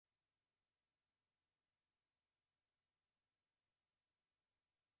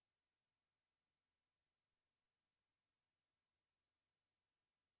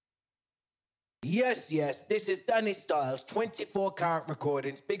Yes, this is Danny Styles, 24 Karat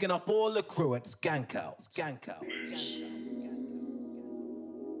Recordings, bigging up all the crew at Skankout.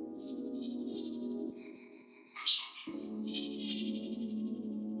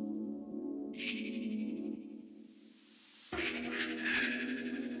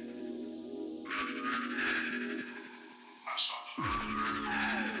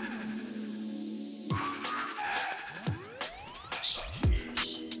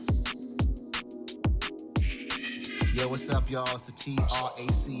 Yo, what's up, y'all? It's the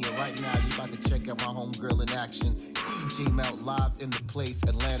TRAC, and right now you about to check out my homegirl in action. DJ Melt live in the place.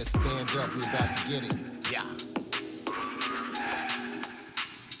 Atlanta, stand up. We're about to get it. Yeah.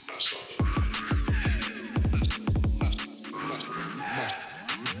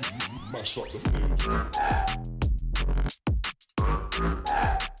 Mash up the place.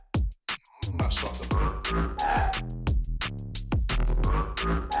 Mash up the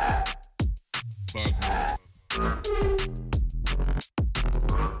bad man.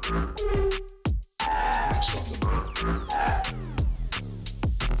 Mash up the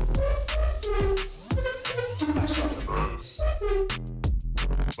place.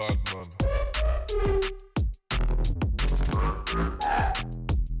 Bad man.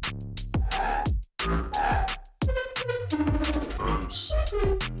 Loose.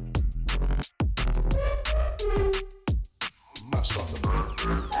 Mash up the mash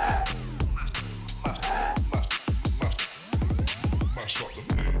up the place. Mash up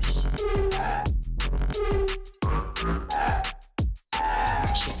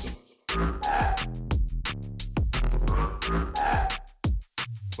the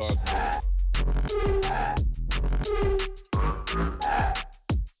bad man.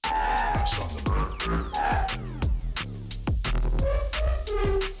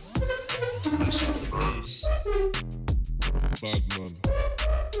 Mash up the mash up the place. Bad man.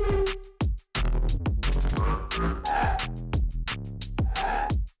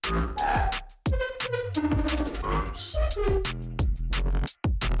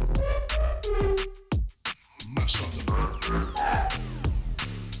 Mash up the mash up the place. Mash up the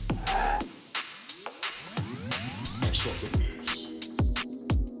mash up the place.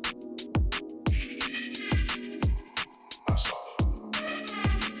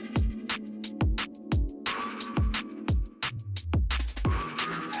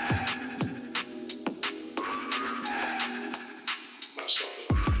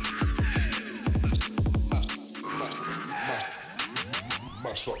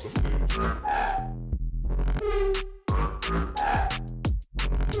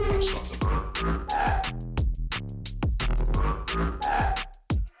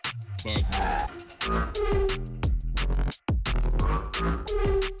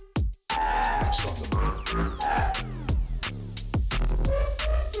 Mash up the bad man. Mash up the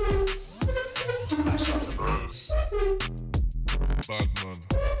mash up the place. Bad man.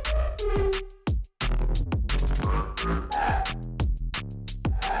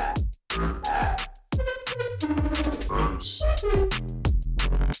 Loose.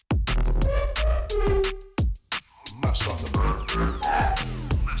 Mash up the mash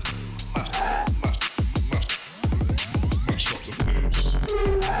up the place. Mash up the bad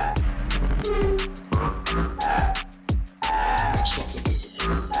mash up the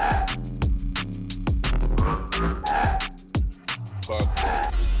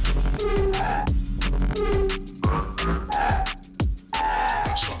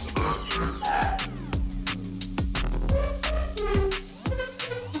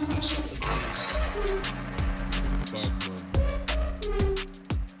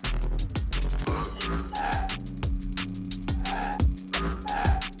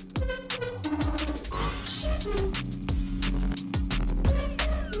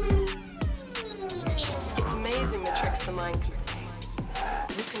It's amazing the tricks the mind can play.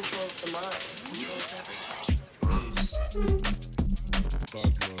 Who controls the mind controls everything.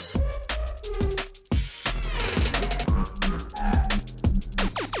 bad man.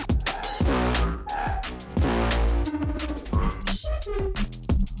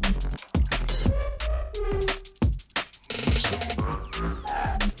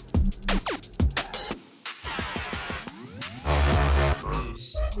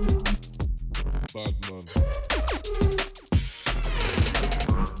 Bad man.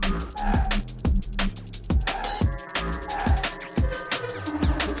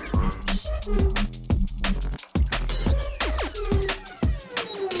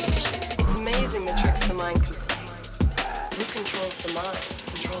 It's amazing the tricks the mind can play. Who controls the mind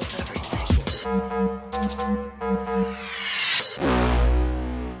controls everything.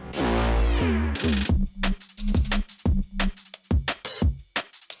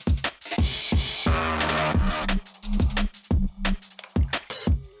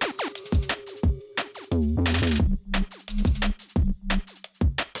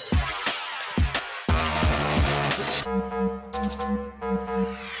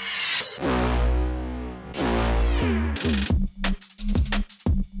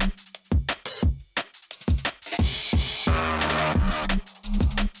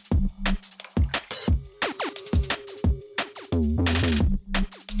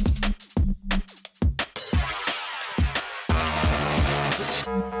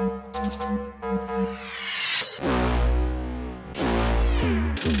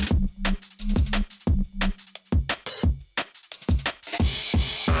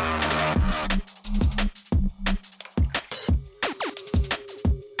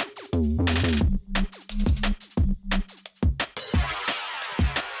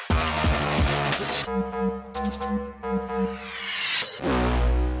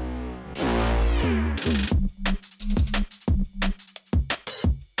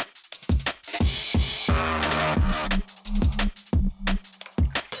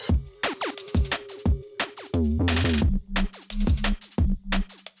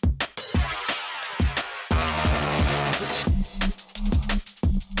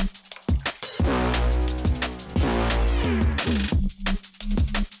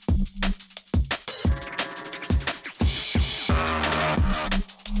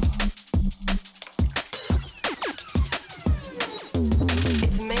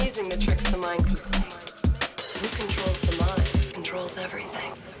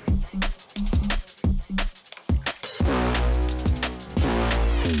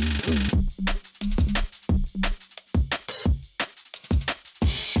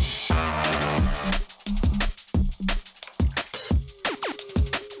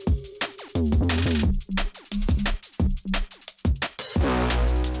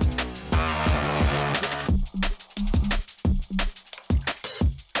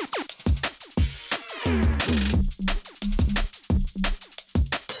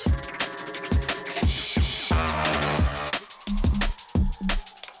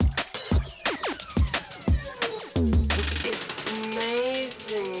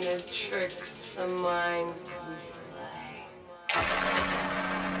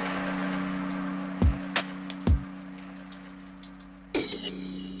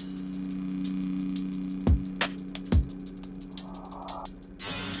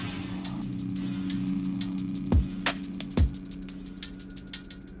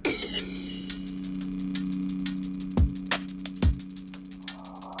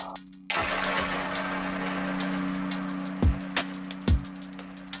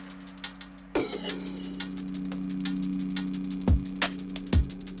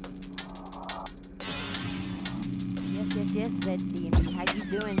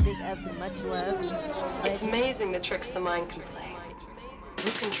 It's amazing the tricks the mind can play.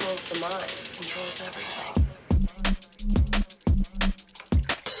 Who controls the mind controls everything.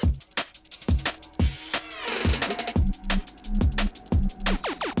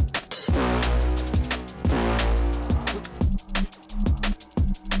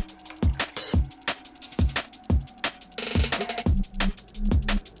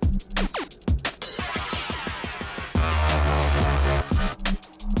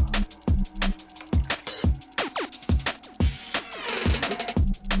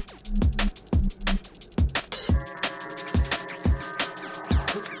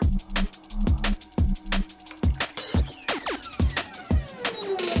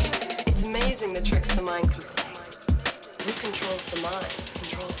 The tricks the mind can play. Who controls the mind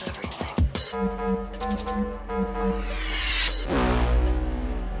controls everything.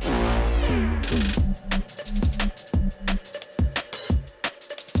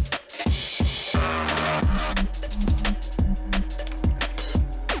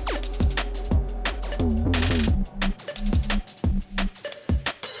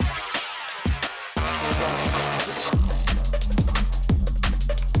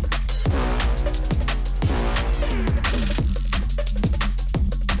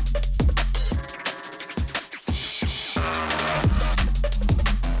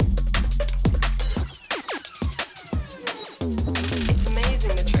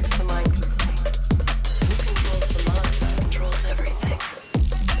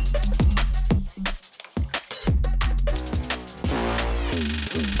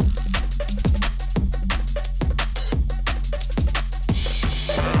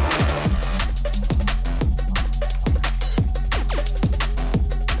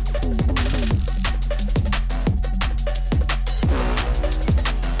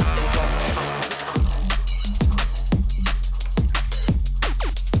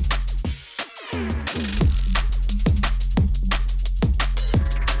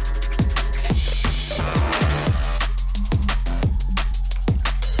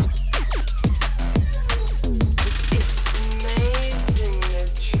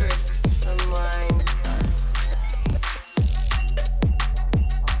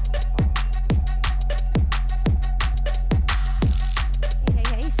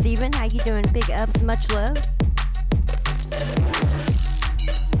 How you doing? Big ups, much love.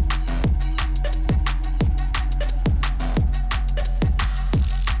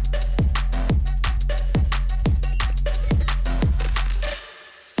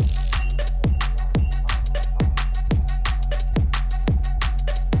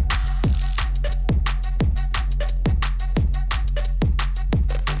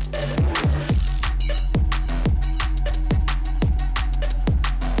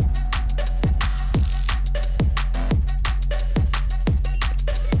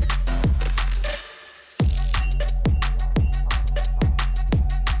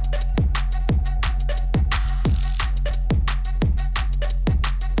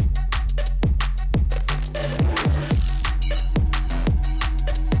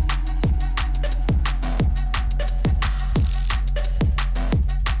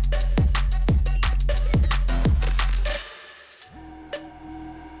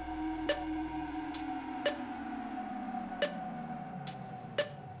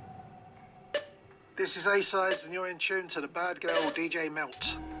 is A-Sides and you're in tune to the bad girl DJ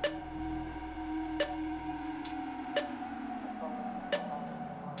Melt.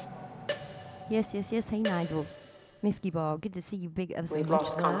 Yes, yes, yes. Hey, Nigel. Misky Ball. Good to see you, big ups. We've and much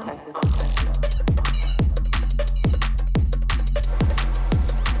lost love. contact with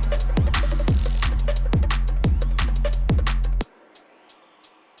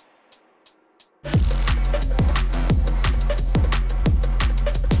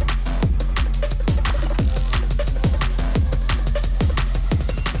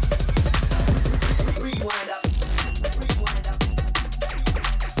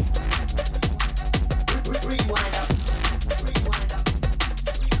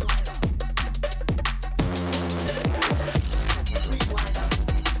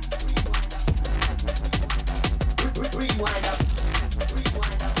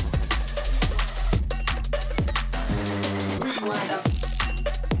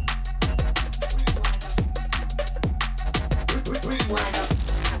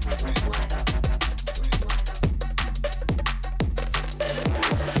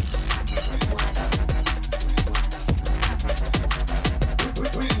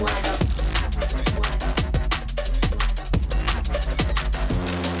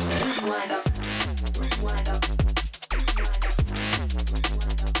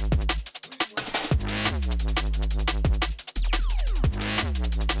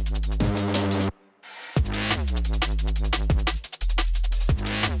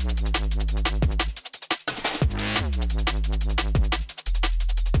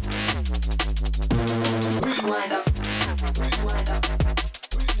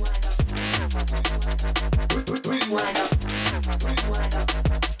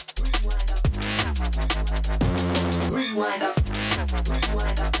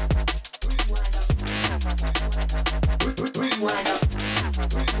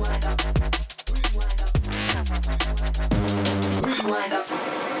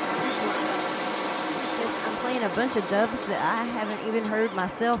the Dubs that I haven't even heard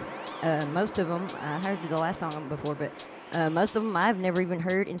myself. Most of them, I heard the last song before, but most of them I've never even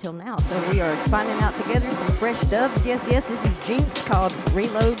heard until now. So we are finding out together some fresh dubs. Yes, yes, this is Jinx called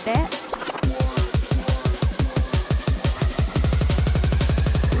Reload That.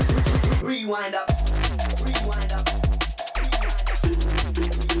 Rewind up. Rewind up.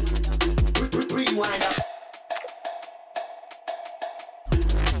 Rewind up.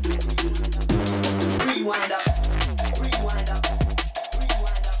 Rewind up.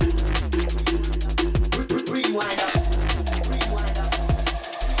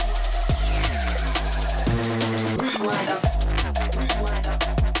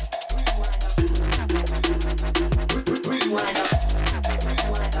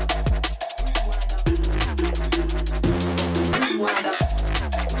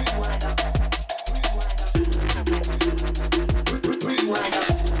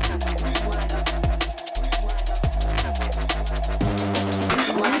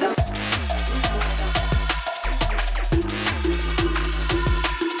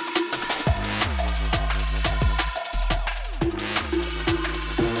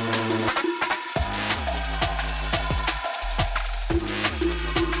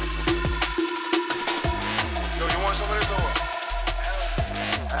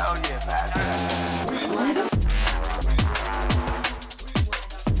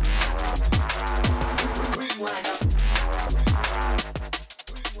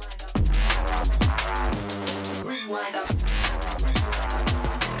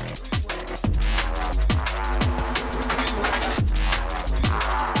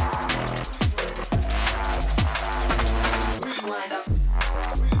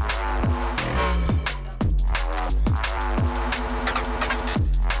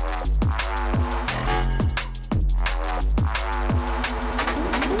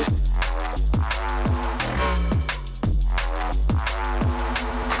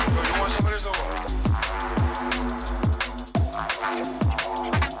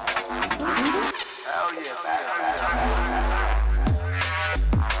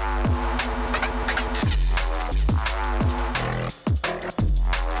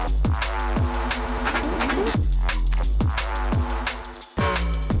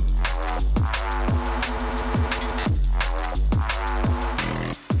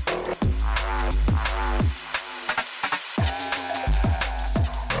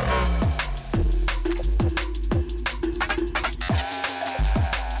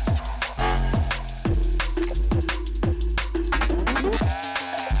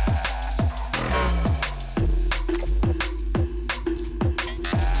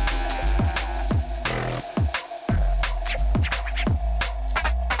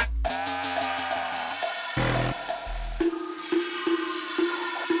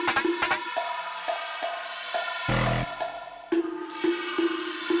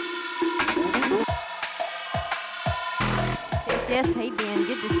 Yes, hey Ben,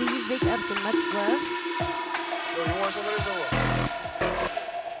 good to see you. Big ups and much love. Yo, you want some of this or what?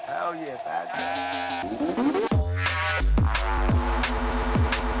 Hell yeah, bad.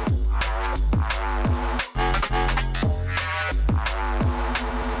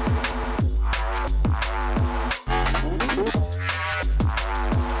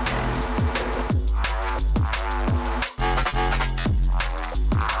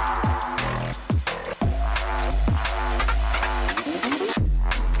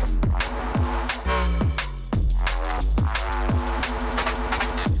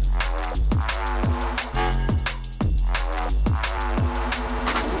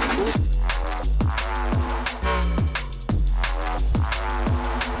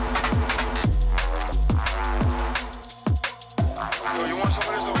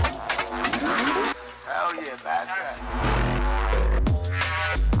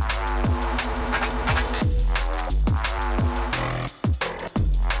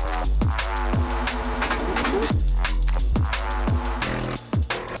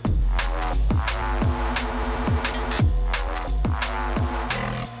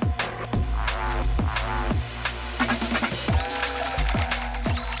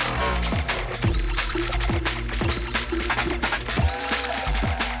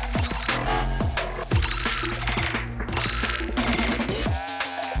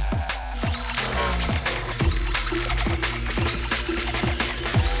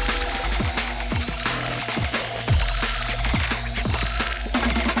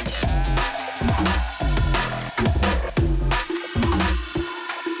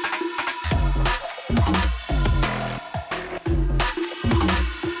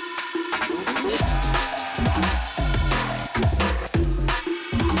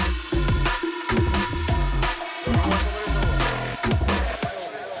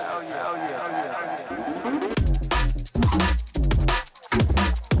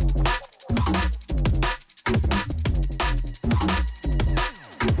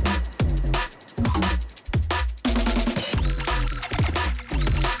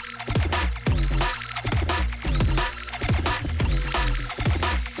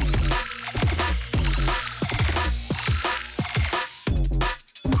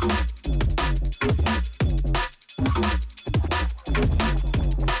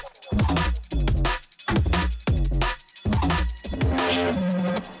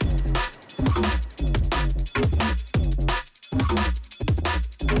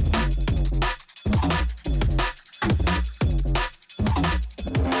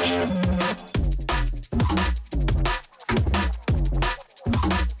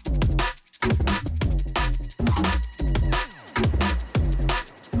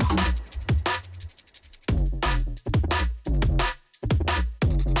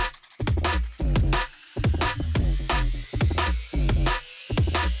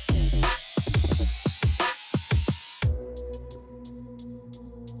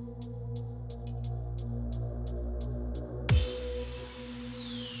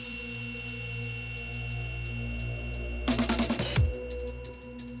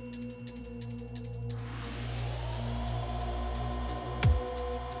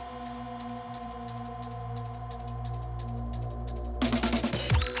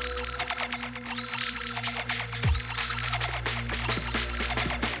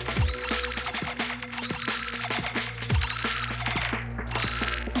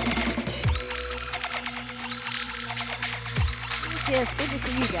 Yes, good to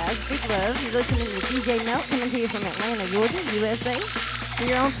see you guys. Big love. You're listening to DJ Melt coming to you from Atlanta, Georgia, USA.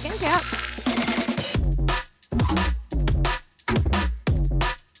 Here on Skankout.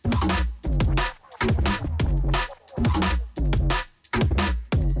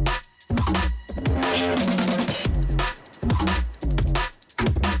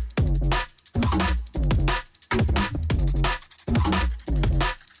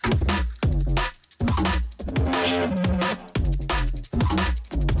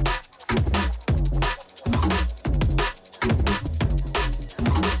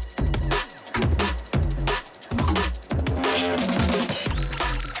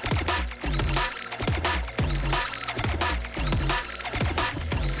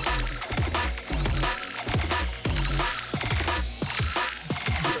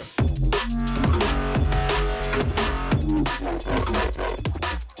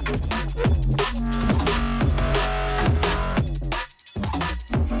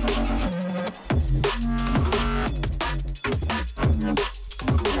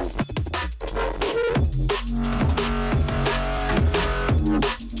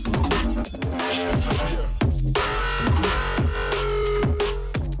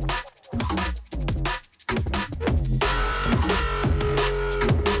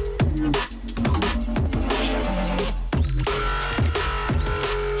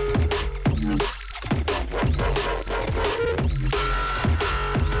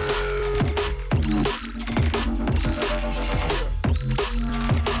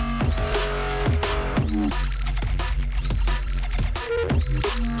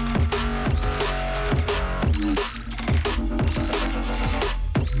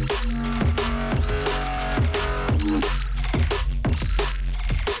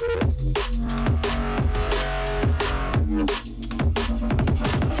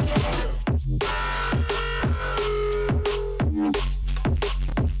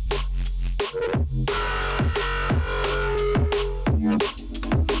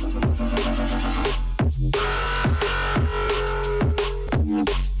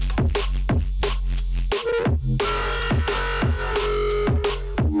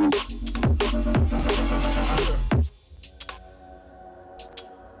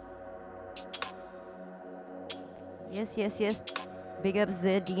 Yes. Big up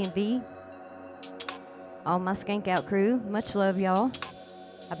ZDNV. All my Skankout crew. Much love, y'all.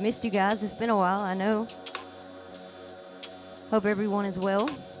 I've missed you guys. It's been a while, I know. Hope everyone is well.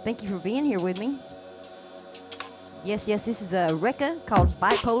 Thank you for being here with me. Yes, this is a Rekka called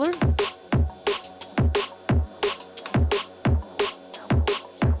Bipolar.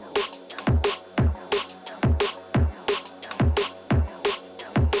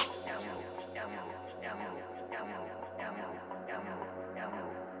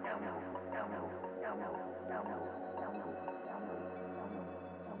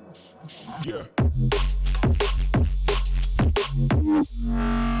 Yeah.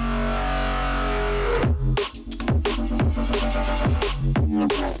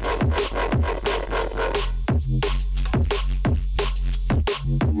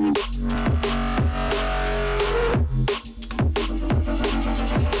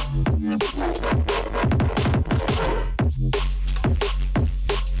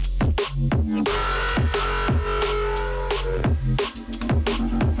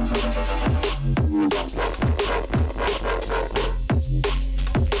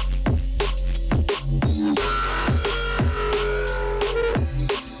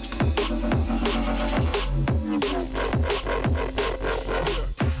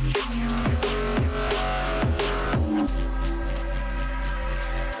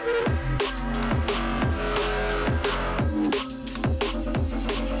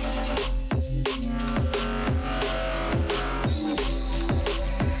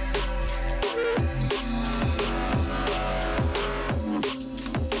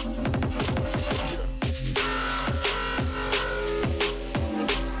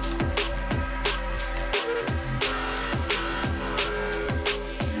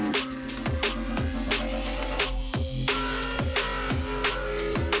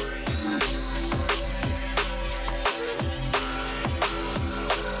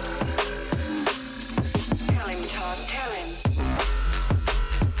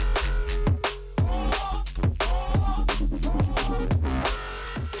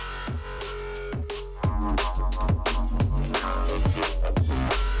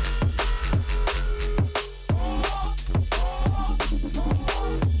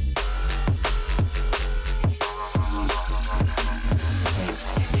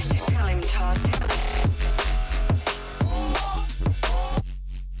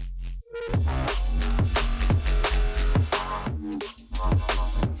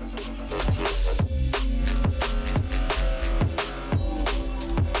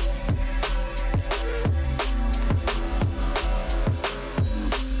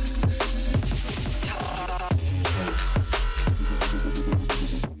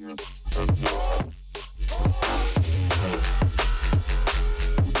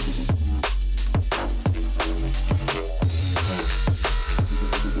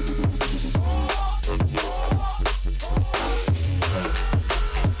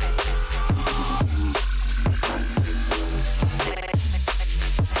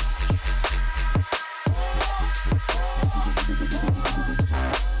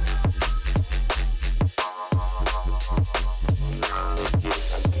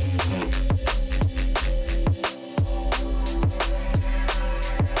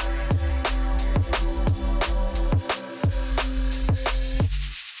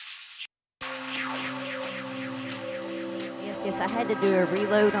 I had to do a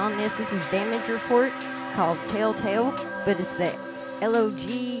reload on this. This is Damage Report called Telltale, but it's the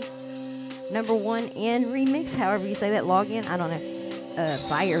LOG #1N remix, however you say that, login, I don't know.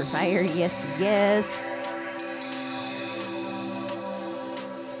 Fire, yes.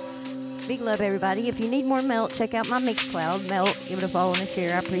 Big love, everybody. If you need more Melt, check out my Mixcloud. Melt, give it a follow and a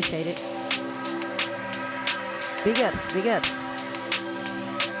share. I appreciate it. Big ups.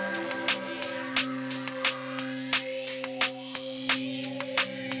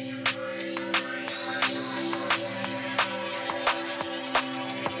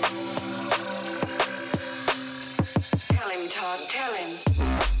 Tell him.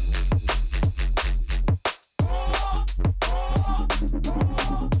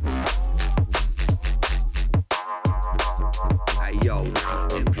 Hey yo, this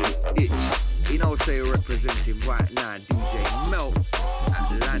is MC Itch. You know, say you're representing right now DJ Melt,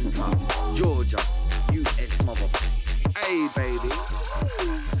 Atlanta, Georgia, US mother. Hey baby.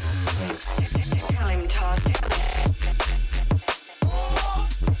 Time talk.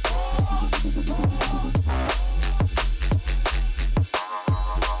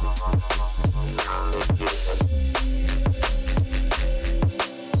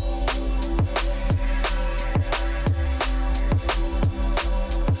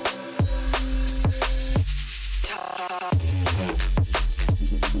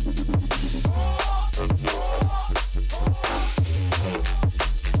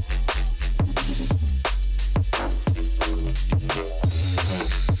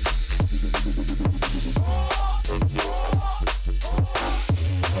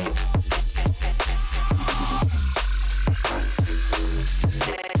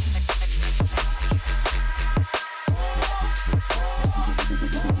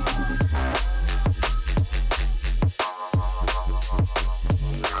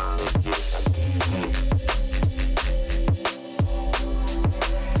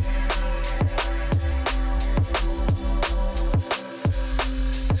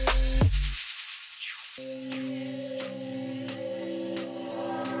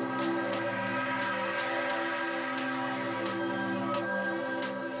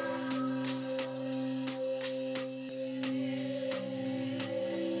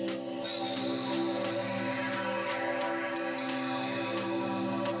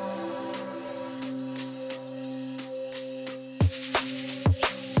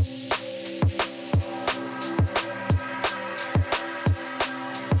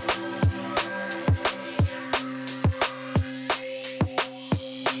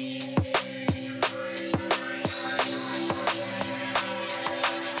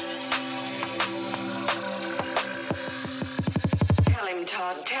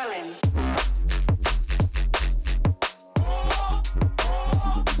 Tell him.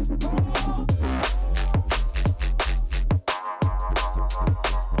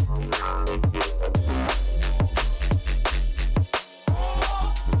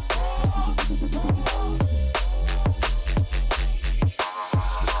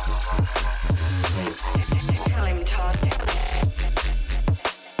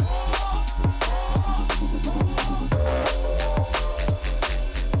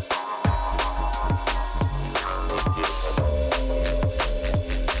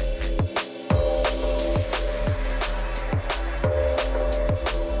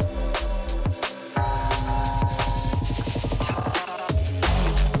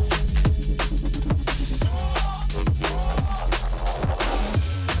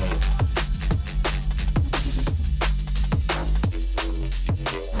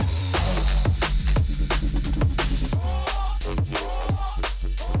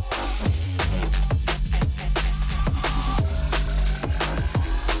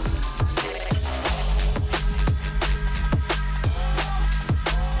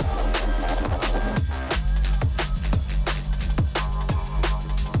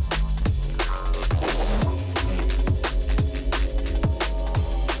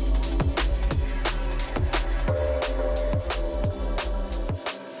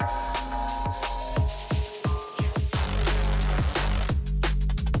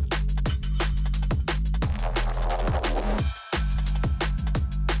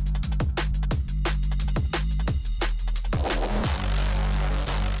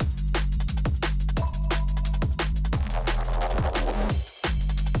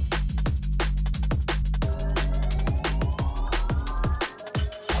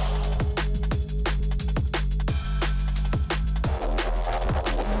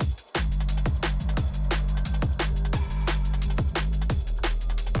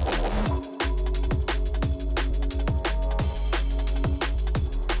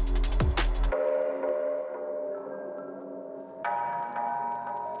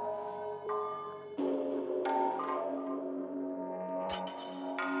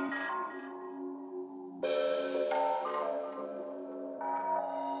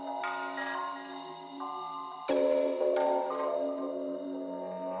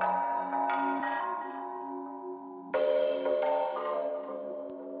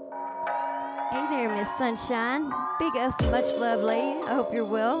 Hey there, Miss Sunshine. Big ups, much love, lady. I hope you're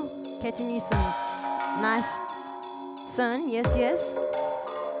well. Catching you some nice sun. Yes, yes.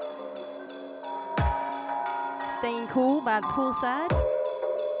 Staying cool by the poolside.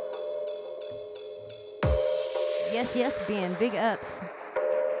 Yes, yes, Ben. Big ups.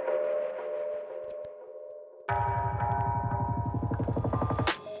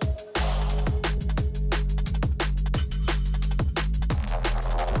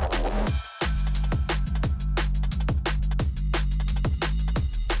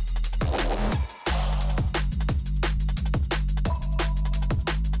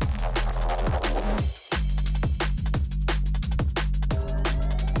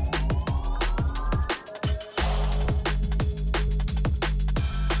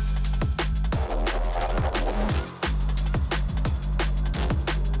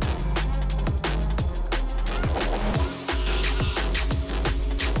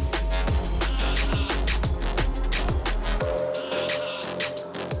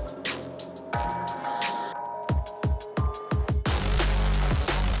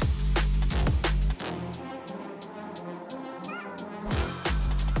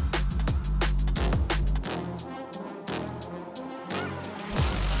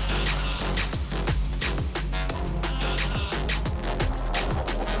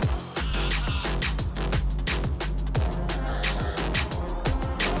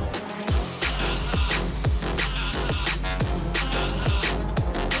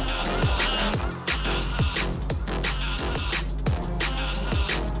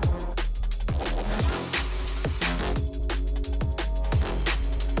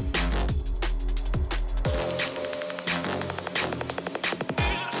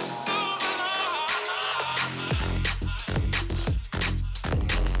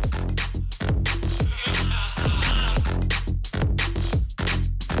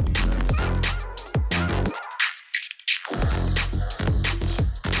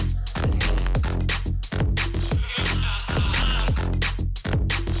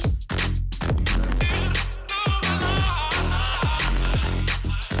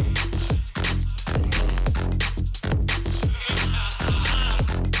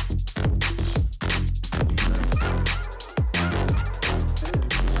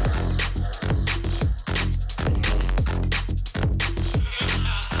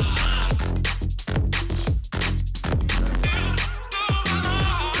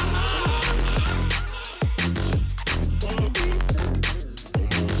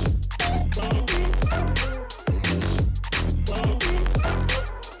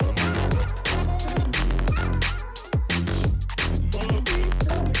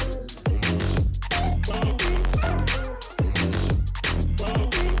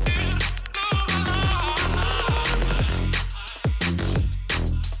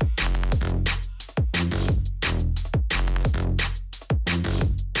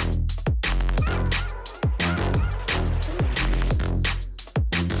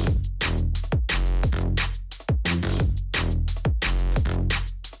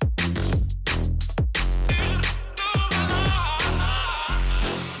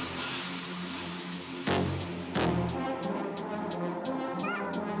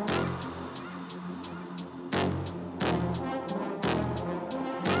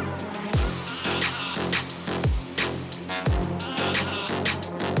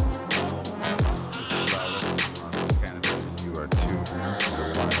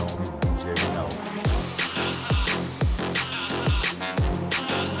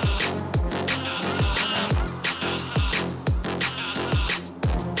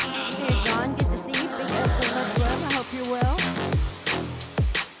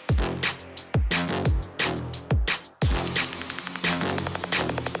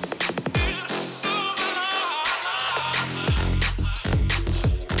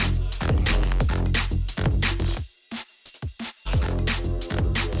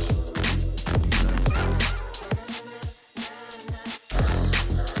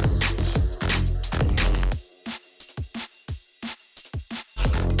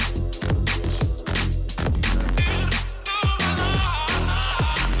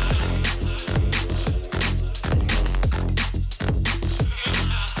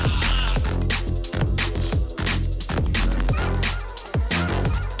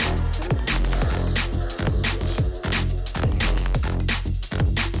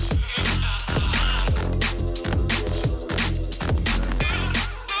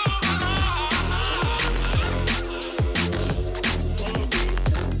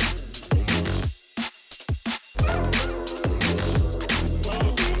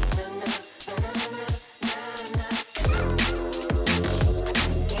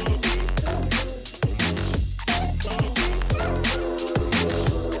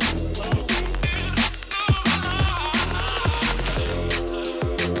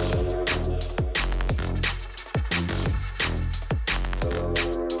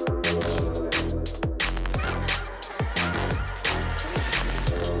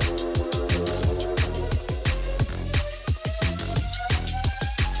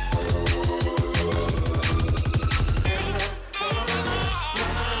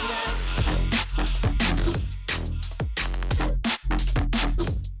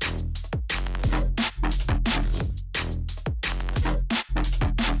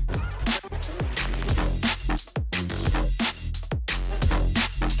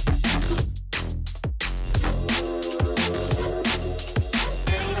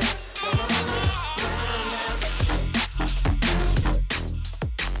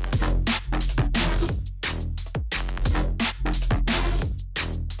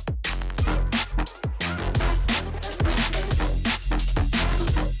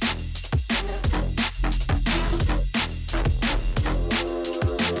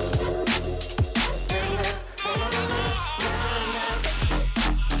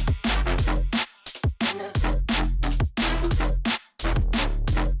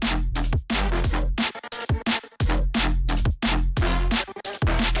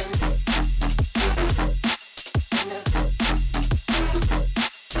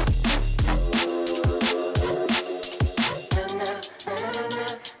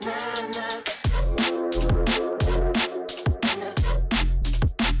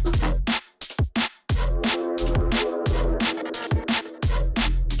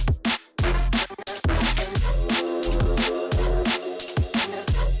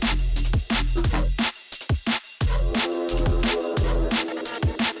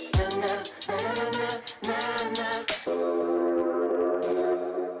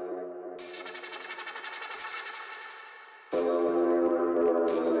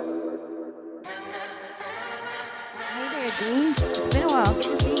 Gene, it's been a while. Good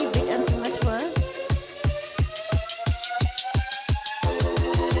to see you. Big ups and much love.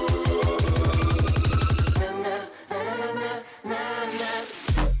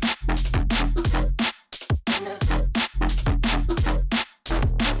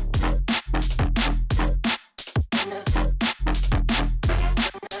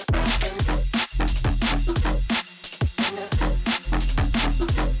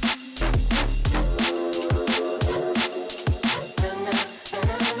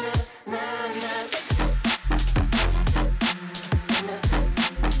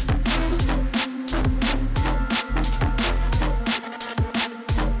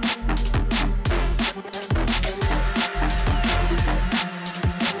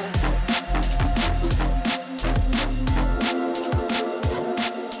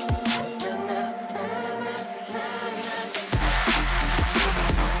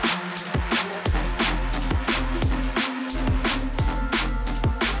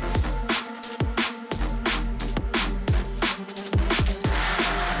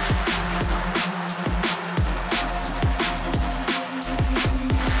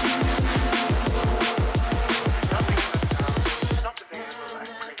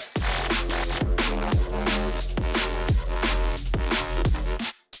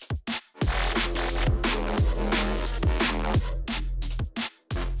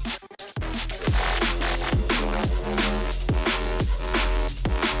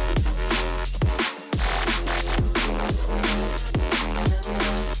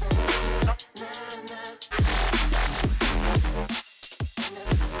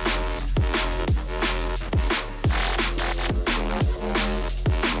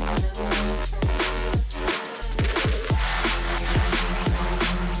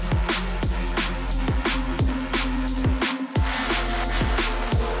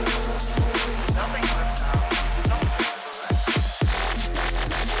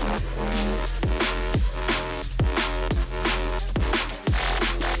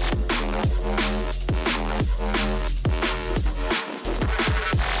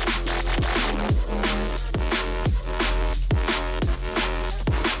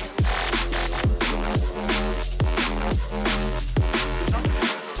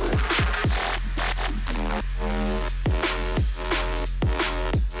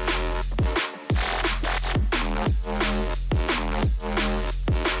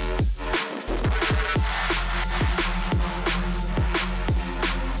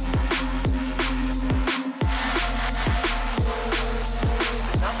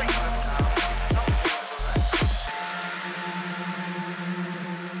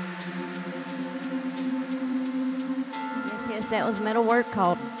 That was metal work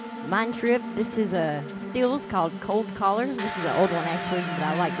called Mind Trip. This is a Stills called Cold Collar. This is an old one actually, but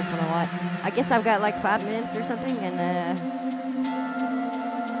I like this one a lot. I guess I've got like 5 minutes or something, and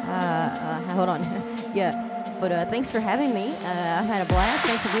hold on. Yeah, but thanks for having me. I've had a blast.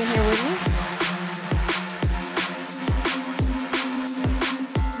 Thanks for being here with me.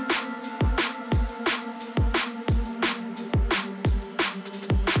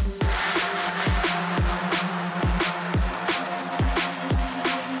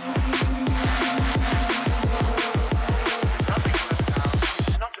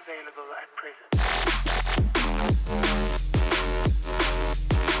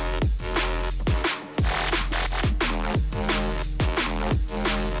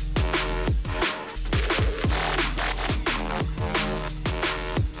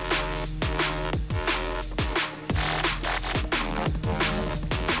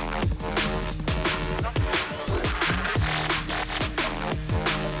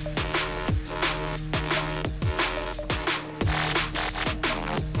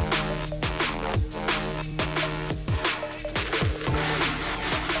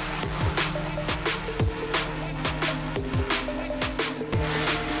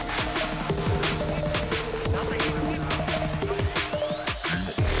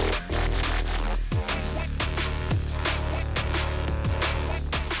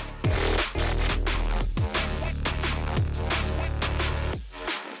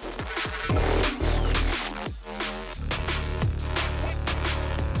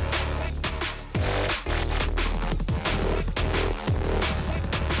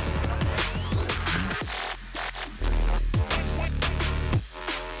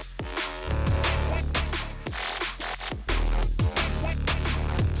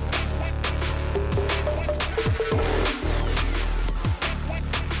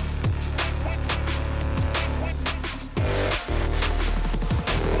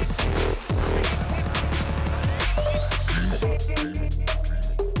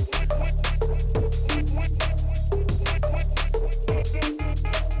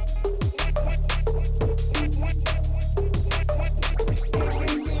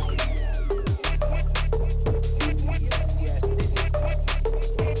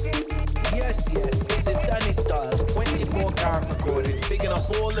 Styles, 24 Karat Recordings, bigging up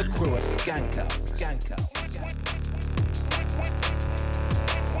all the crew at Skankout.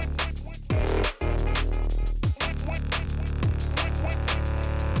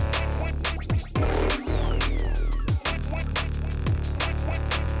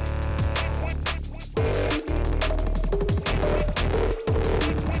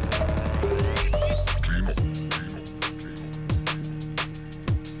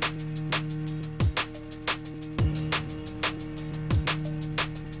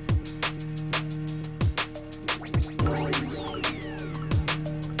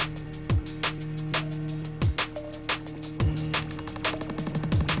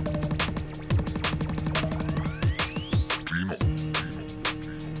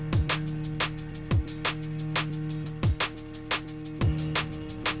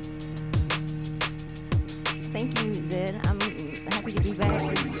 Thank you, Zed. I'm happy to be back.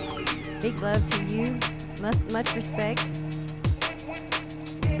 Big love to you. Much respect.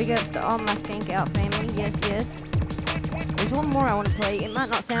 Big ups to all my Skankout family. Yes, yes. There's one more I want to play. It might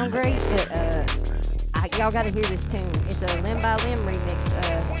not sound great, but y'all got to hear this tune. It's a Limb by Limb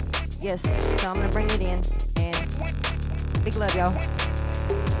remix. Yes, so I'm going to bring it in. And big love, y'all.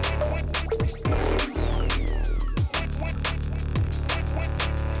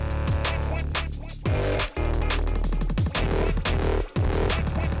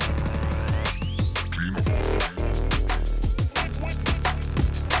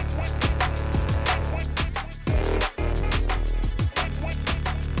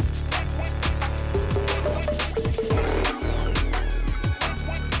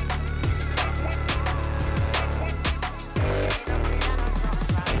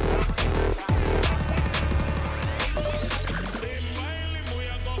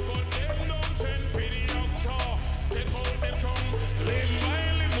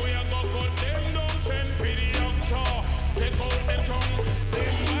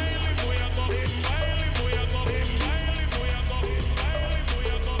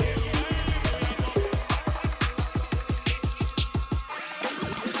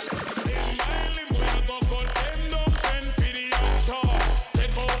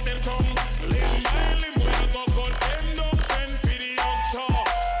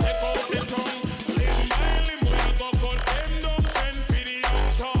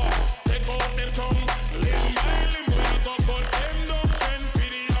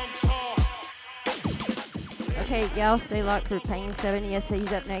 Okay, y'all stay locked for Pain 7. Yes,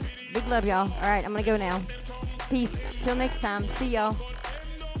 he's up next. Big love, y'all. All right, I'm going to go now. Peace. Till next time. See y'all.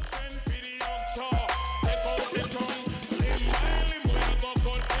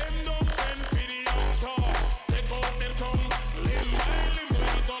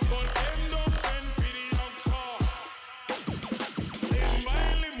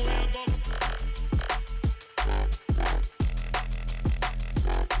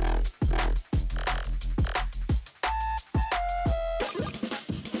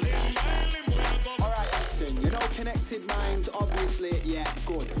 Connected Minds, obviously, yeah,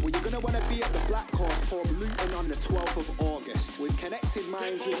 good. Well, you're going to want to be at the Black Horse Pub, Luton, on the 12th of August. With Connected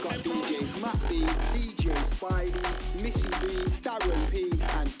Minds, we've got DJs Matt B, DJ Spidey, Missy B, Darren P,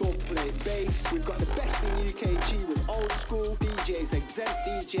 and Dubplate Bass. We've got the best in UKG with Old School, DJs Exempt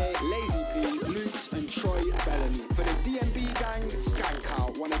DJ, Lazy P, Loops, and Troy Bellamy. For the DMB gang,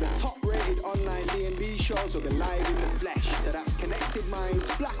 Skankout, one of the top-rated online DMB shows will be live in the flesh. So that's Connected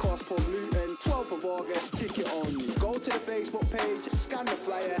Minds, Black Horse Pub, Luton, 12th of August, ticket only. Go to the Facebook page, scan the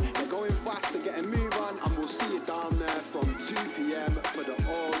flyer,